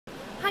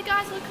Hi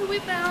guys, look who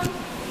we found.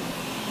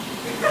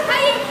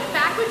 Hey,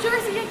 back with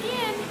Jersey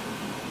again.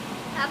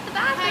 At the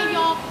back. Hey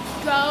y'all,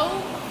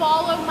 go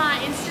follow my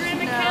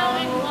Instagram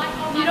account and like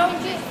all my You don't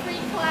pictures. Get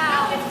free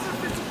clout. No, it's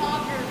for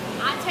photography.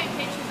 I take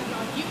pictures of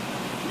y'all.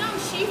 No,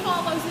 she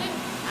follows it.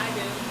 I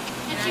do.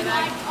 And she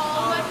likes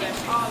all my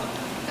pictures. All of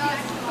them.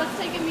 Guys, let's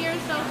take a mirror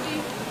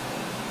selfie.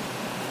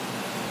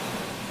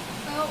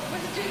 Oh, where's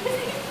the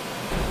Jersey?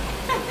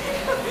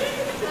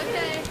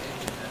 Okay.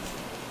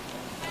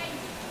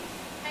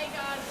 Hey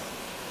guys.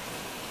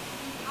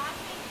 I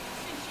think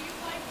since you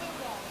play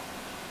football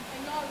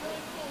and y'all are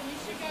really cool, you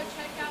should go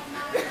check out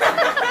mine.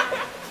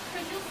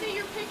 Because you'll see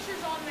your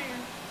pictures on there.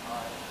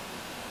 Alright.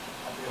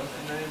 What's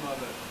the name of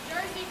it?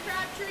 Jersey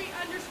Crabtree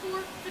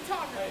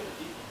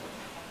 _photography.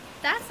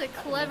 That's a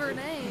clever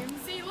name.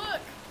 See,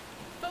 look.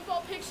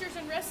 Football pictures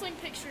and wrestling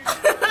pictures.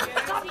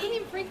 Stop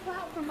getting freaked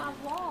out from my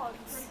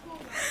vlogs.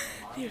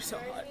 You're so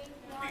hot.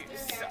 You're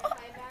so hot.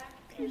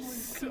 You're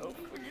so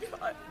freaking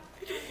hot.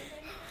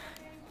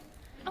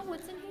 Oh,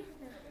 what's in here?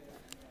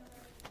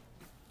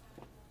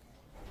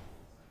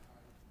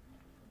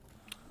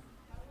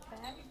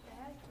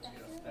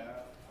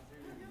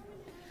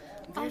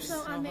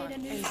 Also, I made a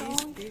new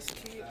song. This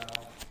kid,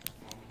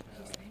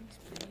 his name's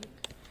Blake.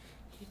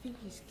 You think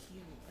he's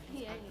cute?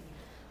 He ain't.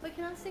 Wait,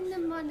 can I sing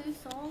them my new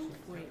song?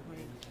 Wait.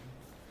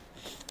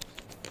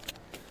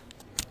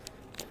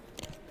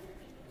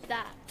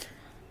 That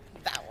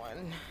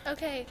one.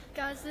 Okay,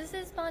 guys, this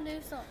is my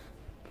new song.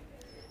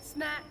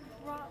 Smack,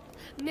 rock,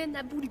 man,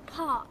 that booty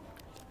pop.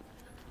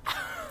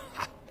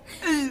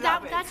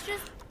 That's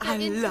just the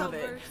intro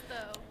verse,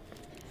 though.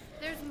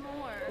 There's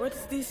more.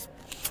 What's this?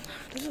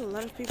 There's a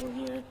lot of people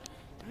here.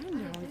 I don't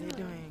know what they're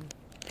doing.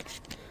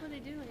 What are they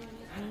doing?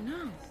 I don't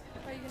know.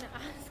 Are you gonna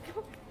ask them?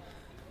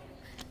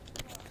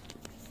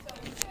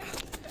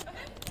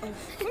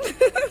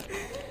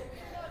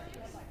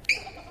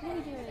 What are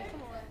you doing?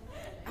 Come on.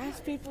 Ask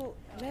people.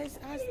 Let's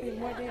ask them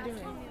what they're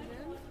doing.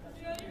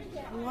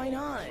 Why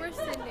not? Where's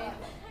Sydney?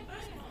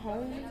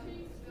 Home.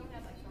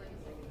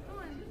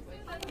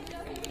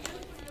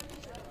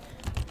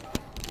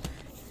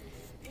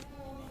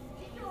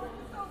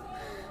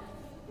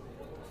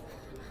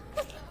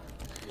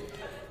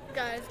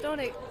 Guys,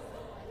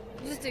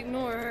 just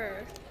ignore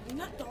her.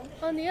 Don't.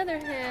 On the other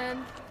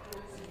hand,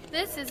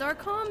 this is our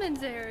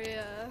commons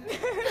area.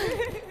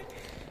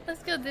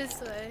 Let's go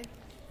this way.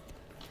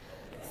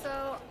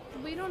 So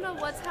we don't know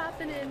what's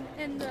happening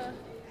we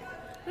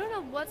don't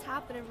know what's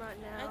happening right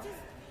now.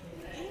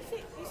 You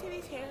see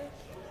these hair?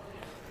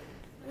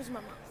 Where's my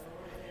mom?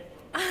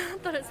 I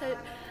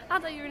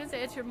thought you were gonna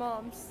say it's your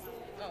mom's.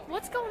 Oh.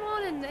 What's going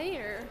on in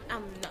there?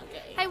 I'm not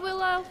gay. Hey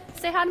Willow,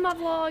 say hi to my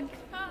vlog.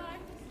 Hi.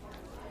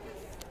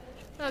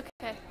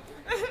 Okay.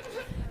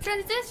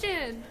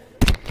 Transition.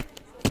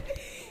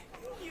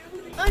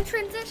 On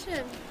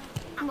transition.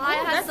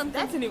 Maya has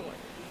something. That's a new one.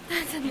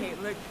 That's a new Hey,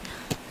 look.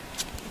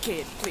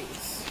 Kid,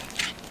 please.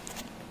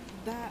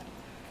 That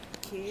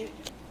kid.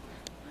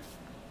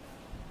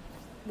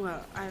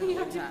 Well, I don't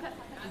know what's that,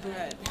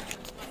 but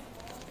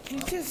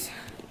he's just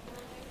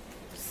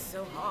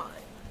so hot.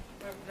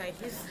 Like,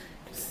 he's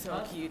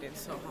so cute and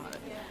so hot.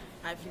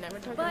 I've never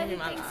talked to But him he in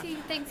my life. he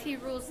thinks he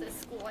rules this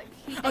school. Like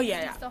he thinks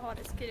he's the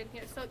hottest kid in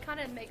here, so it kind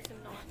of makes him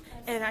not.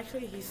 And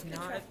actually, he's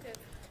not attractive.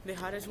 the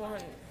hottest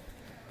one.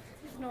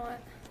 He's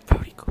not.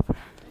 Brody Cooper.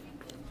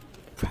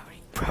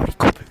 Brody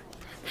Cooper.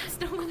 That's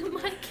not one of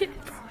my kids.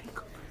 Brody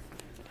Cooper.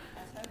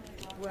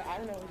 Well, I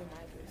don't know what the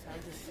mic is. I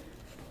just.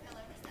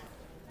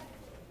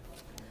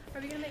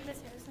 Are we gonna make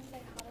Miss Harrison say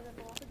hi to the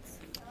vlogs?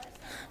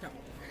 No.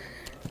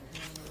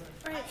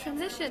 All right,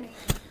 transition.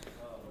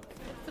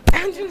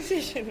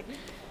 Transition.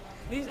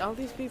 All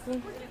these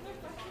people.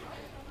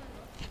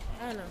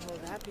 I don't know who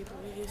that people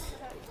is.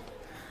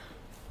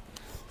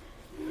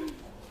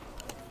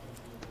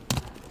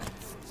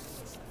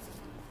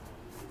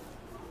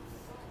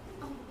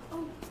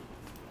 Oh.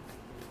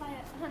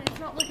 Quiet, honey, it's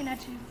not looking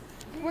at you.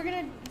 We're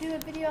gonna do a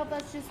video of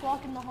us just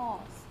walking the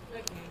halls.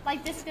 Okay.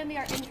 Like this is gonna be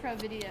our intro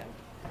video.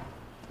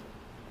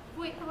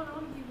 Wait, hold on, I'm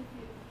gonna be with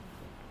you.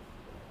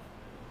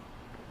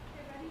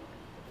 Okay, ready?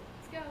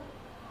 Let's go.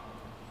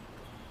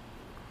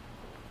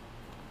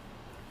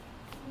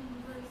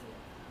 Where is it?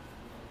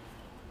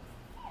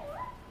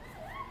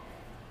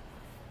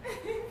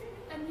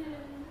 And then...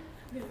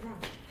 No,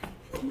 wrong.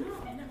 No.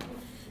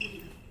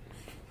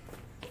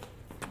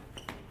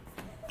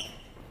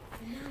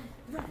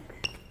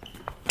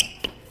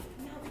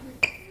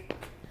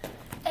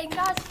 Hey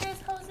guys,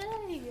 here's Jose.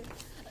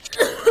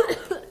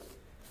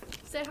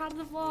 Say hi to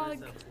the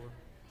vlog.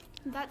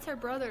 That's her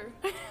brother.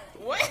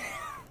 What?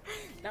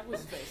 That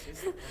was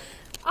racist.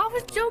 I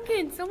was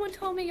joking. Someone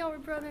told me y'all were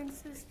brother and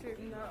sister.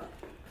 No.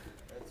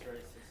 That's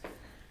racist.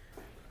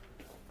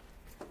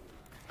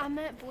 I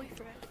meant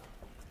boyfriend.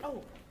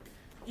 Oh.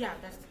 Yeah,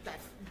 that's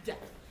yeah.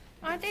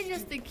 Aren't they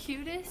just the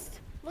cutest?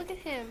 Look at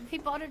him. He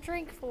bought a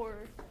drink for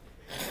her.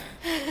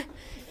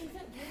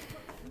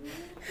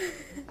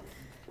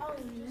 Oh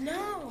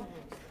no.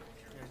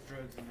 There's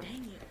drugs in there.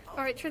 Dang it.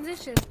 Alright,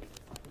 transition.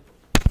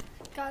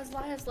 Guys,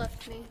 Laya's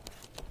left me.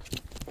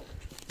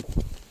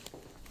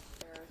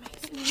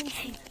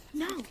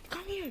 No,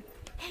 come here.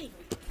 Hey,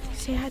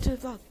 say hi to the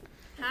vlog.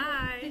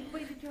 Hi.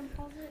 Wait, did you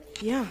unpause it?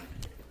 Yeah.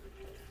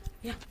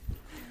 Yeah.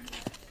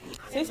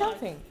 Say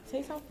something.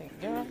 Say something,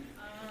 girl.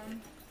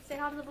 Say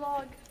hi to the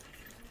vlog.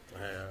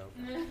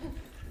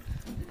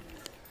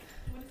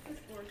 What's this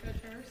for?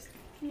 Coach Hurst?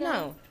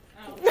 No.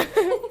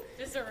 Oh.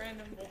 Just a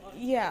random vlog.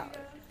 Yeah.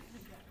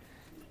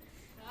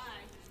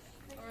 Hi.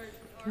 Or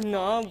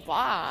No,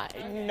 bye.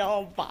 Okay.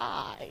 No,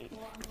 bye.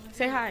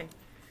 Say hi.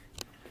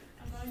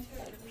 I'm going to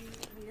a really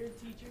weird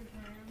teacher's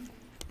room.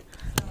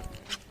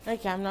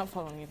 Okay, I'm not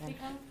following you then.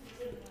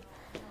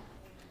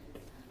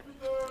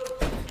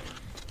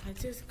 I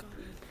just got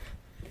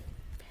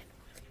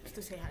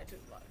to say hi to the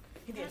vlog.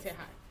 He didn't say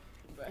hi,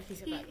 but he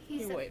said that.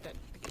 He said- waved at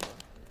the camera.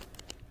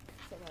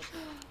 So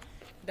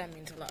that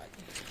means a lot.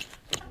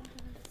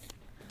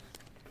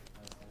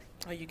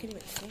 Oh, you can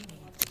even see me.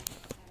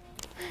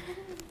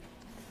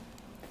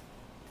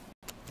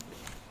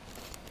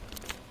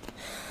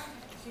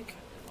 You can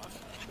walk.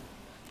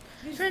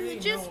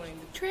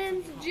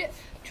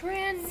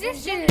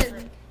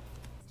 Transition.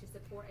 To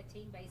support a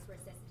team-based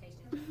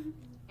resuscitation.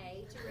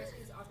 A, two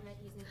rescuers alternate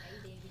using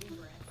AD getting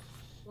breath.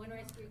 One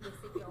rescuer gives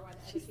CPR while the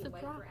other two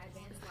wait for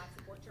advanced life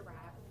support to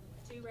arrive.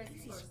 Two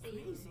rescuers,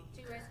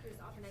 two rescuers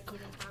alternate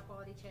giving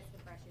high-quality chest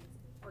compressions.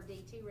 Or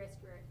D, two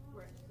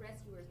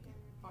rescuers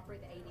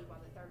operate the AD while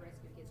the third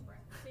rescuer gives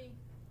breath. C.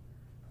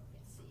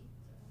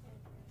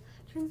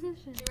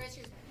 Transition. Two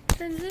rescuers.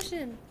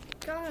 Transition.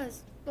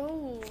 Guys,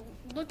 oh,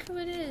 look who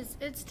it is.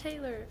 It's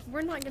Taylor.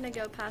 We're not gonna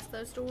go past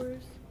those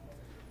doors.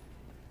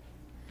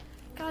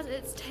 Guys,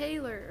 it's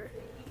Taylor.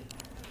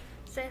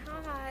 Say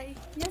hi.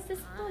 Yes, this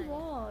is the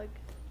vlog.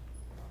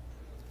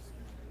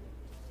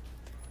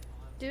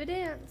 Do a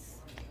dance.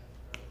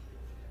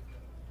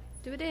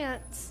 Do a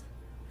dance.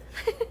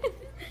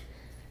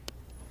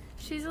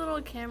 She's a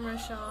little camera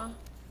shy.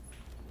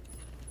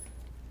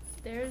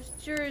 There's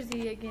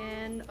Jersey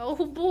again.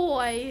 Oh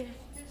boy.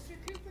 Mr.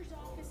 Cooper's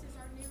office is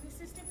our new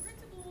assistant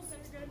principals that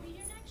are going to be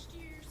here next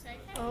year. Say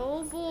hey.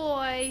 Oh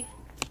boy.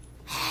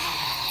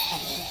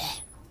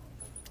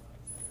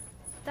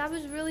 That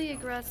was really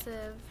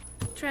aggressive.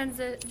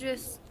 Transition.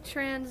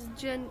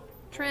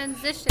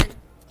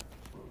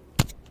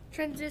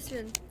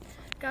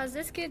 Guys,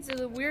 this kid's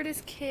the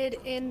weirdest kid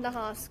in the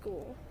high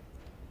school.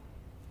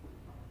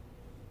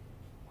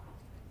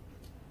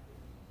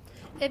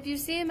 If you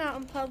see him out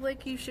in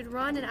public, you should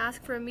run and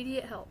ask for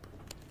immediate help.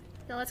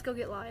 Now let's go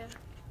get Laya.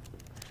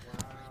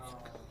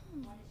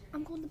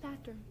 I'm going to the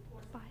bathroom.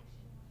 Bye.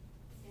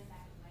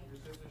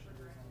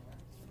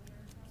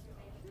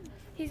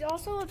 He's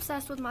also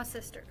obsessed with my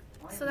sister.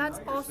 So that's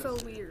also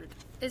weird,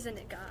 isn't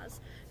it, guys?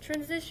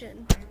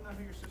 Transition.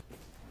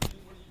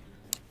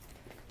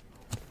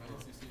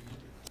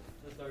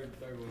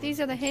 These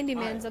are the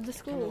handymans of the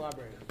school.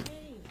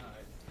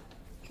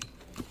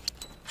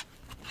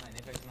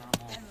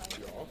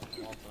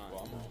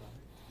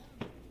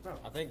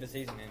 I think the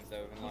season ends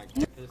though, and like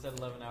they said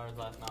 11 hours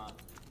last night.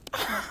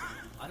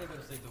 I didn't go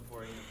to sleep till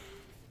 4 a.m.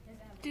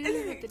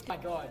 Dude, My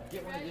God,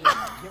 get one of this.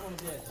 Get one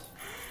of this.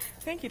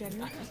 Thank you, Daddy.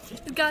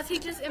 guys, he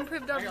just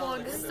improved our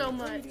vlog so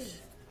much.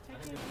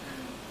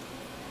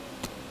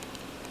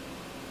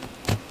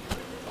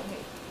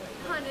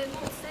 Hun, and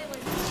stay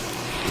like that.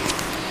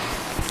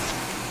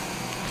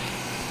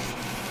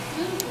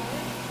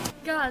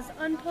 Guys,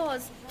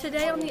 unpause.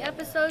 Today on the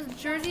episode,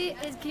 Jersey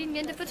is getting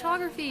into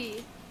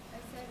photography.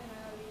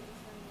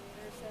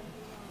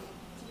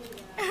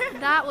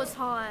 That was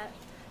hot.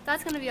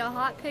 That's gonna be a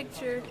hot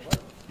picture.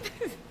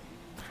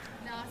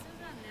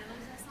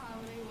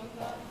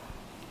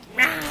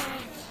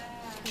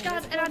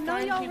 Guys, and I know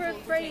y'all were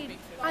afraid.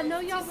 I know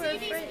y'all were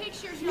afraid.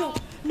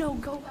 No,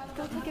 go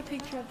take a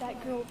picture of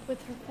that girl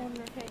with her phone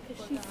in her hand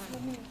because she's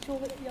swimming. She'll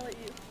yell at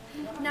you.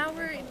 Now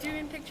we're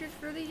doing pictures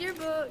for the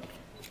yearbook.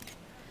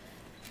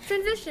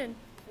 Transition.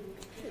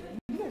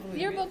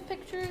 Yearbook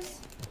pictures.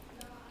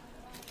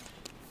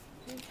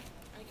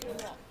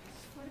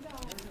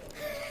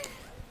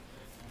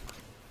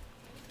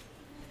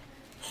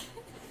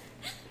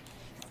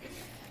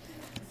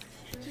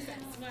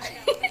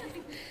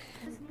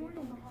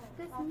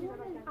 This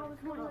morning I was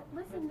going.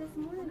 Listen, this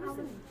morning I was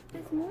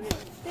going.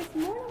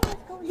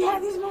 Yeah,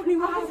 this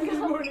morning. I was going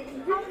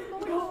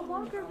to the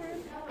locker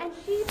room, and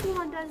she's the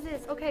one does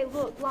this. Okay,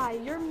 look, Lie,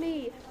 you're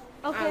me.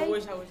 Okay. I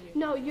wish I was you.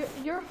 No,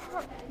 you're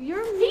her.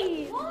 You're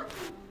me. Oh,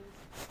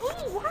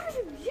 why are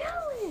you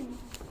yelling?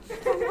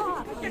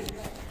 Stop.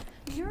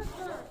 You're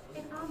her,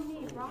 and I'm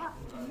me, right?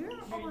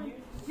 You're on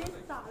this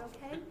side,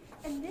 okay?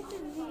 And this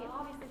is me,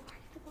 obviously.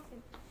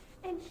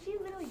 And she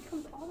literally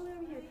comes all the way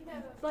over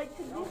here, like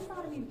to this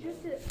side of me,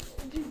 just to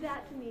do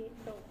that to me.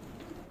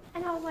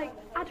 And I was like,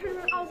 I turned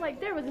around, I was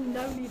like, there was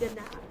no need in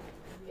that.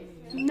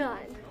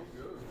 None.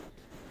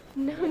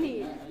 No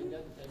need.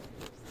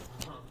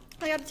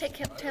 I gotta take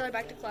Taylor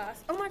back to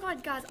class. Oh my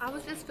God, guys, I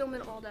was just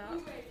filming all that.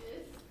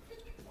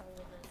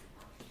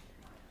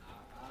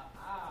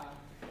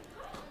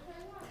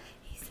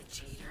 He's a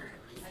cheater.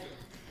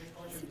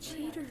 He's a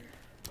cheater.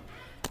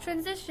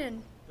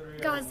 Transition.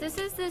 Guys, this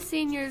is the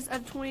seniors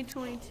of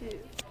 2022.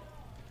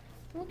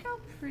 Look how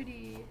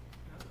pretty.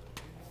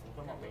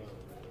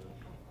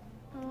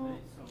 Oh.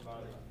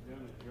 Somebody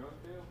doing a drug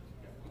deal?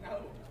 No.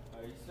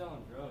 Oh, he's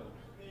selling drugs.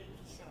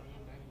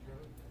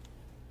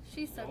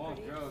 She's so I want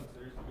pretty. drugs.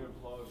 There's a good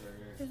plug right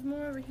here. There's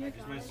more over here,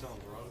 This man's guys.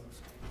 selling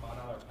drugs. $5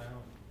 a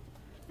pound.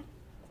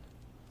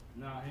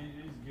 Nah,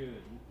 he's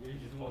good. He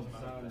just wants to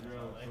sell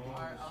drugs.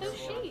 Who's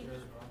she?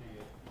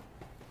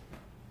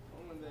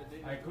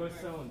 Hey, quit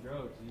selling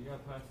drugs. You gotta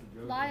pass the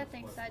drugs. Laya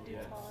thinks I do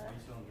tall.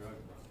 He's selling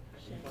drugs.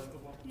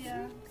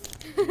 Yeah.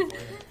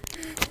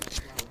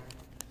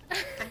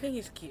 I think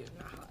he's cute,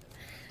 not hot.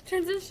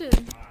 Transition.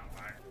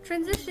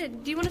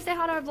 Transition. Do you want to say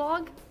hi to our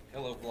vlog?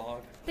 Hello,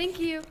 vlog. Thank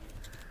you.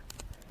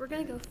 We're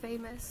gonna go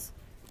famous.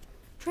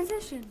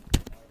 Transition.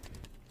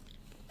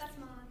 That's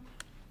mine.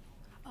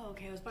 Oh,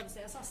 okay. I was about to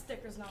say I saw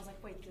stickers and I was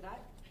like, wait, did I?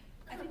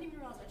 I didn't even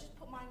realize I just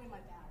put mine in my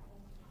bag.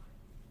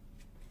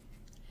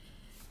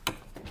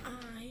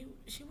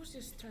 She was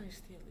just trying to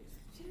steal these.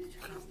 She was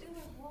trying to steal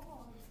my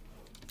vlog.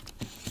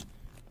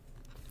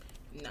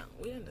 No,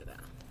 we didn't do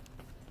that.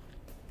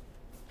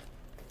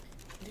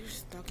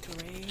 There's Dr.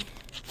 Ray.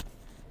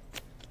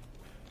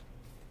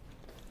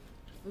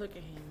 Look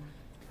at him.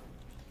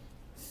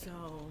 So,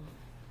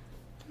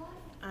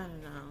 I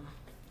don't know.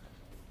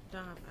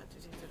 Don't have to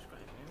describe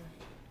him.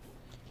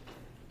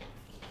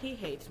 He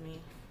hates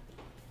me.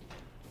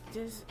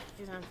 Just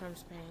because I'm from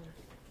Spain.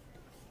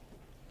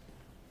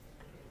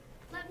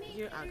 Let me.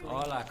 You're ugly.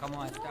 Hola,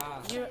 ¿cómo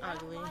estás? You're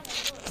ugly.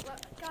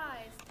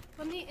 Guys,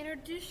 let me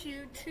introduce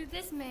you to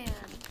this man.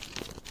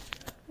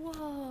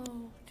 Whoa,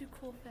 do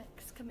cool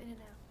effects. Come in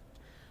and out.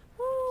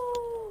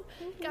 Woo!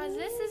 Guys,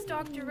 this is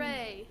Dr.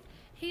 Ray.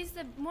 He's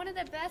one of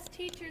the best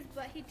teachers,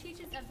 but he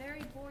teaches a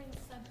very boring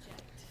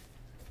subject.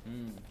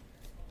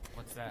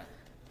 What's that?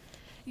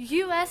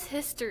 U.S.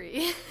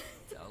 history.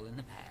 It's all in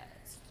the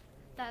past.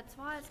 That's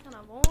why it's kind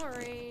of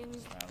boring.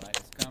 I like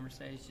this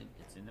conversation.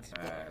 It's in the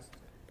past.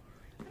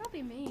 Don't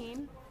be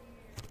mean.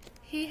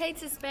 He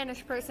hates a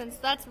Spanish person, so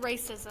that's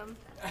racism.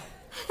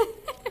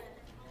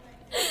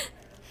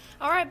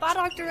 All right, bye,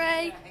 Dr.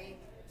 Ray. Hey,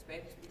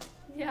 Spanish people?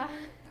 Yeah.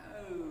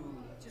 No,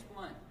 just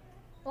one.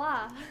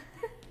 Why?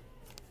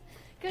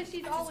 Because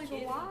she's always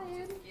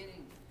lying.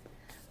 Kidding.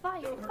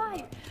 Fight,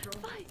 fight,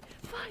 fight,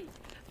 fight,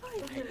 fight,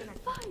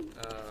 fight,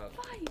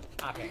 fight.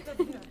 Okay.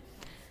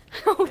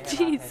 Oh,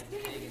 jeez.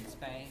 Big in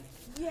Spain.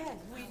 Yes,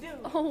 we do.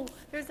 Oh,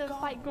 there's a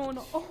fight going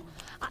on. Oh,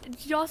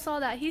 y'all saw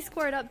that. He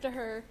squared up to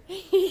her.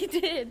 He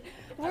did.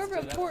 We're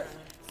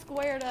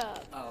squared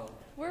up. Oh.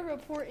 We're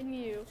reporting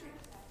you.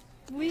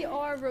 We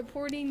are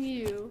reporting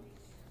you.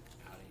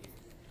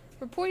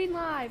 Reporting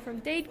live from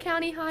Dade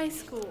County High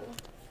School.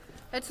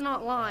 It's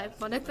not live,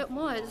 but if it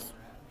was,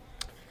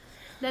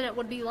 then it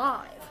would be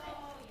live.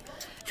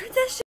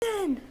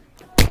 Transition!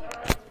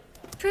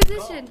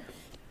 Transition!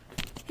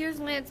 Here's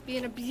Lance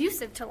being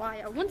abusive to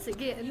Laya once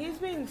again. He's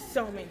being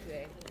so mean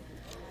today.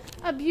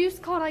 Abuse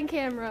caught on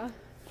camera.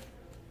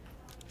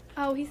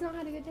 Oh, he's not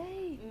had a good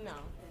day.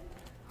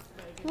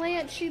 No.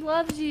 Lance, she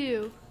loves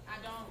you. I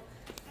don't.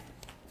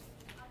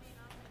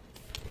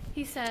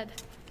 He said.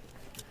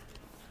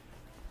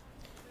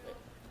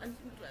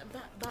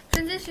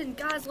 Transition,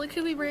 guys, look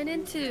who we ran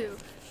into.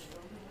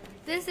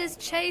 This is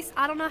Chase.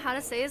 I don't know how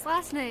to say his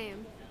last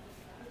name.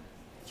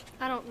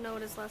 I don't know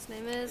what his last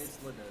name is.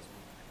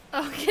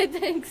 Okay,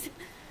 thanks.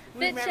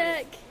 Fit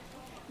check.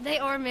 They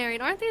are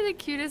married. Aren't they the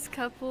cutest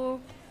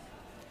couple?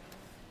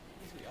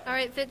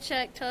 Alright, fit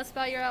check. Tell us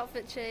about your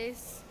outfit,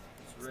 Chase.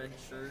 It's red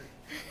shirt,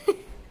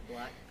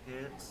 black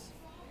pants,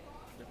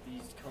 with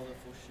these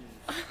colorful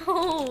shoes.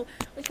 Oh,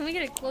 can we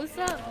get a close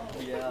up?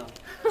 Yeah.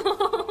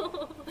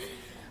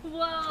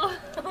 Whoa.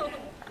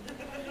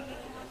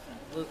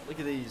 Look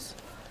at these.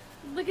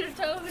 Look at her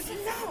toes.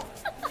 No!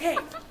 Hey!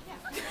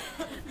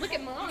 Look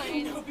at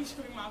mine. Don't be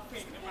showing my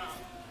face around.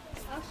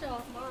 I'll show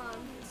off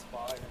mine.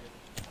 Inspired.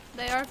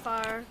 They are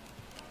fire.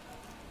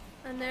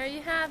 And there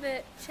you have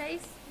it.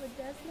 Chase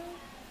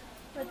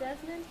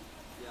Ledesman?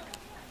 Yeah.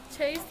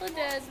 Chase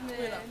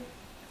Ledesman.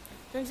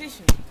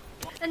 Transition.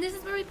 And this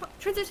is where we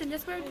transition.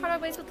 This is where we part our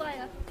ways with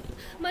Laya.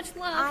 Much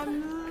love.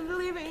 I'm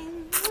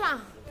leaving.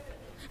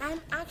 I'm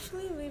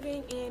actually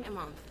leaving in a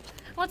month.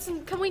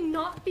 Can we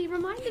not be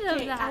reminded of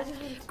Okay, I that?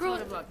 just want to Girl,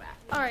 talk about that.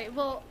 all right.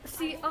 Well,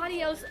 see,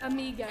 adios,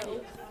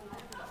 amigo.